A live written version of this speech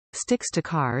Sticks to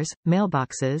cars,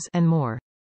 mailboxes, and more.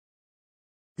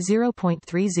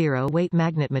 0.30 weight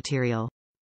magnet material.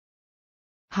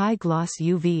 High gloss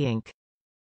UV ink.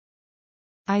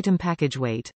 Item package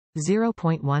weight.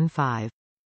 0.15.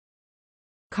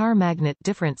 Car magnet.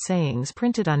 Different sayings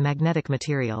printed on magnetic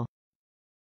material.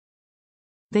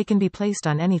 They can be placed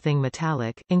on anything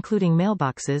metallic, including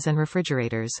mailboxes and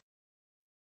refrigerators.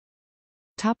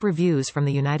 Top reviews from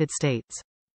the United States.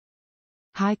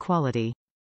 High quality.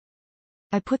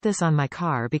 I put this on my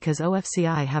car because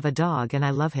OFCI have a dog and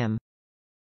I love him.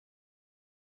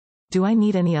 Do I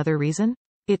need any other reason?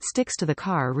 It sticks to the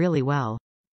car really well.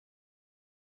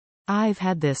 I've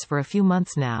had this for a few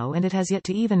months now and it has yet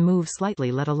to even move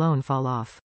slightly, let alone fall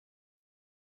off.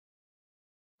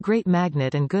 Great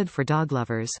magnet and good for dog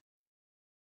lovers.